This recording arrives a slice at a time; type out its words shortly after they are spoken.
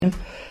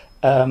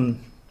and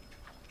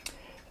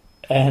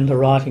the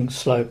writing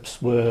slopes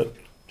were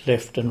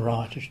left and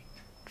right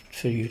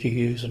for you to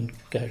use and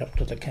go up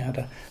to the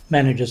counter.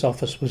 Manager's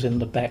office was in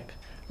the back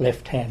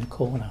left-hand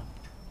corner.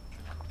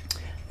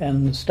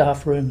 And the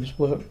staff rooms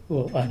were,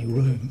 well, only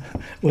room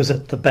was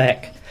at the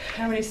back.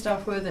 How many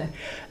staff were there?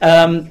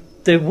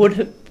 There would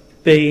have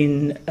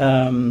been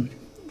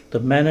the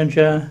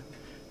manager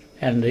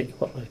and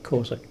what they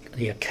call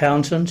the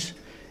accountant,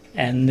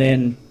 and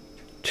then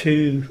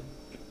 2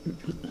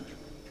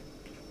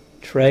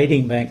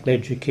 trading bank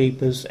ledger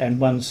keepers and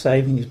 1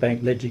 savings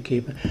bank ledger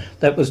keeper.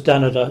 That was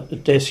done at a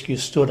desk you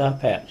stood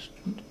up at,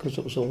 because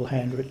it was all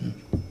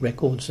handwritten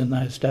records in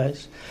those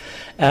days.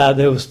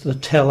 There was the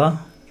teller.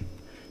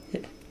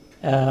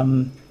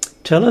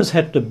 Tellers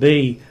had to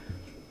be,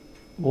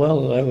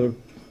 well, they were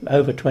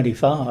over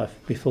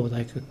 25 before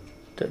they could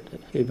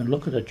even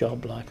look at a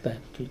job like that.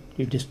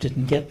 You just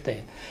didn't get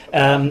there.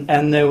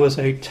 And there was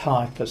a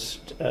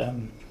typist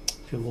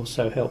who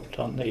also helped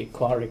on the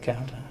inquiry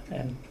counter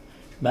and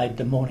made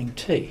the morning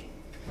tea.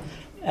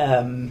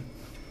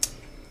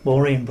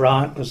 Maureen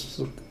Bryant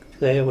was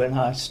there when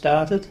I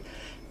started.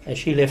 As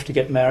she left to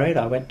get married,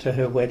 I went to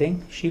her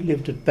wedding. She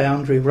lived at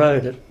Boundary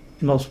Road at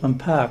Mosman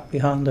Park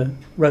behind the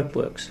rope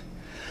works.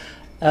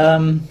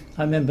 I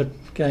remember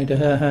going to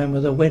her home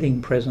with a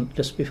wedding present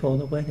just before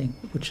the wedding,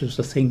 which was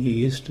the thing you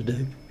used to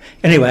do.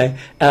 Anyway,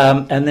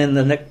 and then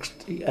the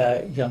next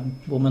young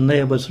woman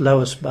there was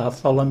Lois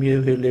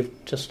Bartholomew, who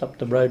lived just up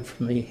the road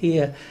from me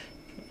here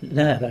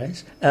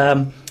nowadays,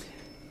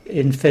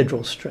 in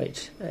Federal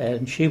Street.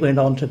 And she went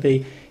on to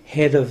be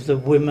head of the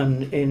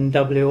women in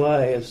WA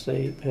as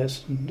the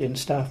person in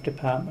staff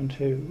department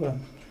who,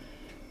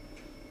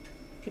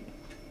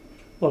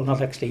 well,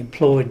 not actually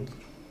employed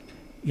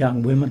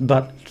young women,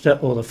 but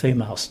or the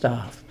female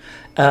staff.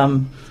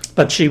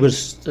 But she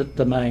was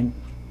the main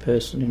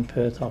person in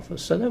Perth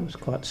office, so that was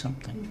quite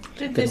something.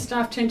 Did the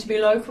staff tend to be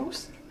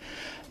locals?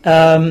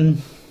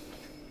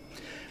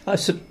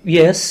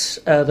 Yes,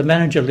 the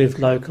manager lived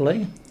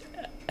locally.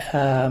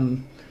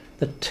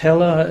 The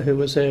teller, who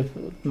was there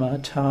for my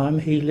time,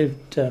 he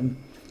lived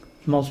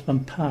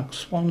Mosman Park,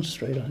 Swan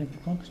Street, I think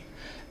it was.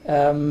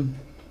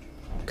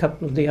 A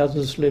couple of the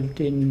others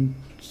lived in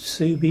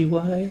Subi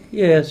Way.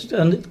 Yes,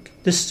 and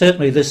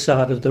certainly this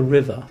side of the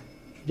river.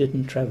 You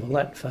didn't travel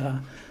that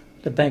far.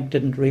 The bank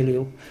didn't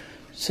really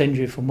send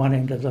you from one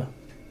end of the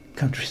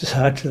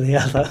countryside to the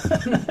other.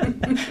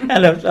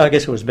 And I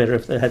guess it was better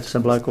if they had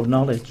some local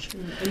knowledge.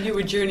 And you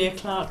were junior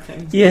clerk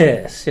then?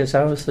 Yes,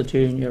 I was the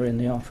junior in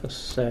the office.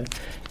 So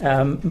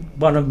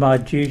one of my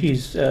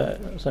duties,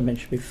 as I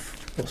mentioned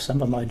before,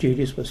 some of my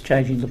duties was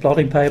changing the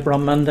blotting paper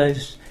on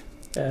Mondays,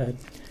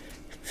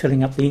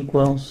 filling up the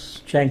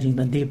inkwells, changing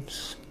the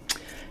nibs,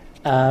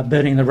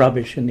 burning the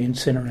rubbish in the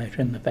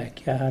incinerator in the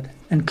backyard,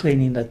 and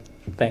cleaning the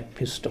bank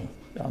pistol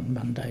on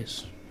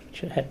Mondays,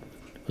 which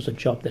was a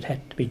job that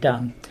had to be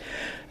done.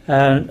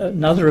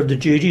 Another of the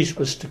duties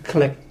was to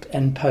collect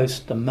and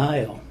post the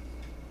mail,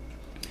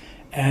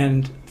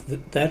 and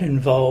that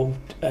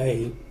involved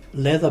a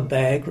leather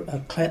bag,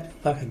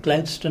 like a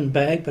Gladstone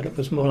bag, but it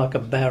was more like a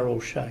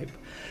barrel shape,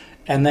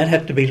 and that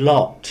had to be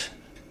locked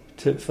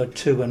for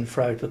to and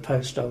fro to the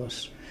post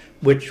office,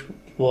 which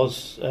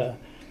was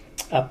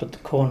up at the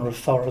corner of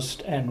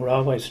Forest and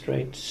Railway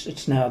Streets.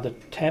 It's now the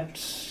TAPS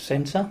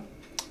Centre.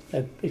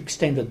 They've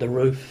extended the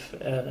roof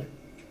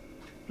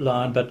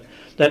line, but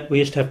that we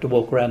used to have to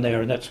walk around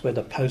there, and that's where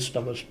the post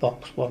office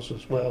box was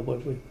as well, where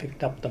we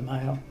picked up the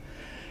mail.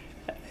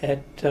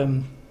 It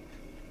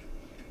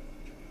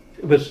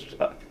was,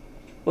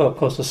 well, of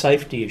course, the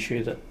safety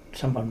issue that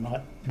someone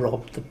might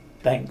rob the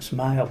bank's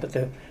mail,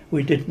 but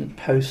we didn't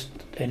post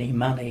any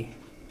money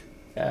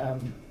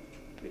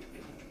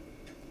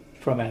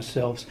from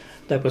ourselves.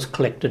 That was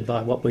collected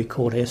by what we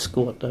called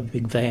escort. The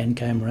big van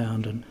came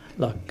around, and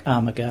like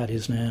Armaguard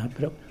is now,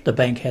 but the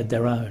bank had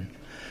their own,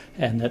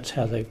 and that's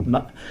how the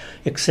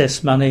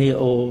excess money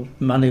or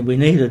money we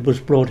needed was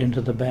brought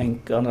into the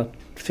bank on a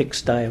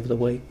fixed day of the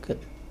week at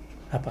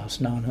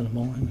 9:30 in the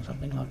morning or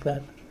something like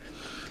that.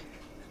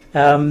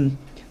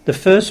 The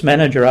first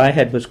manager I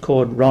had was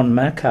called Ron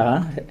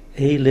Mackar.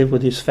 He lived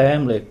with his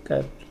family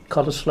at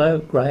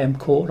Cottesloe, Graham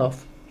Court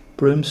off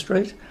Broome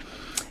Street.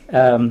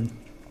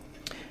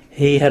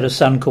 He had a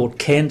son called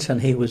Kent,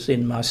 and he was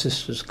in my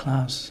sister's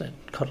class at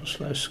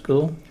Cottesloe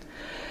School.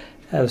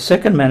 The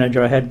second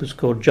manager I had was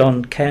called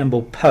John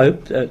Campbell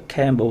Pope.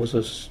 Campbell was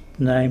a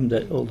name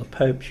that all the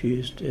popes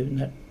used in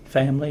that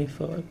family,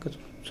 because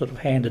sort of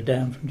handed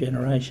down from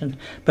generations.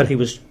 But he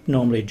was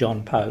normally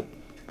John Pope,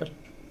 but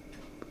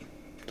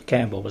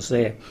Campbell was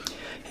there.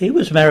 He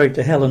was married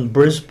to Helen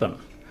Brisbane,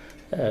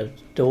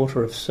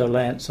 daughter of Sir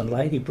Lance and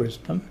Lady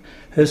Brisbane.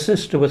 Her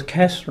sister was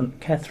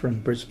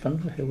Catherine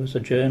Brisbane, who was a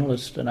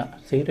journalist and a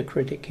theatre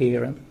critic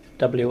here in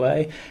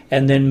WA,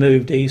 and then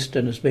moved east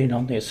and has been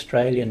on the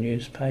Australian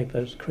newspaper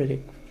as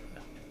critic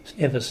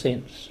ever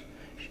since.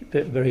 She's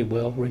a very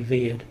well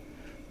revered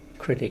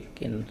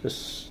critic in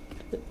this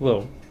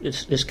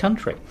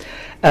country.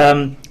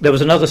 There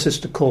was another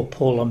sister called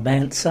Paula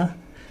Manser,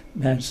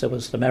 Manser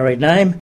was the married name.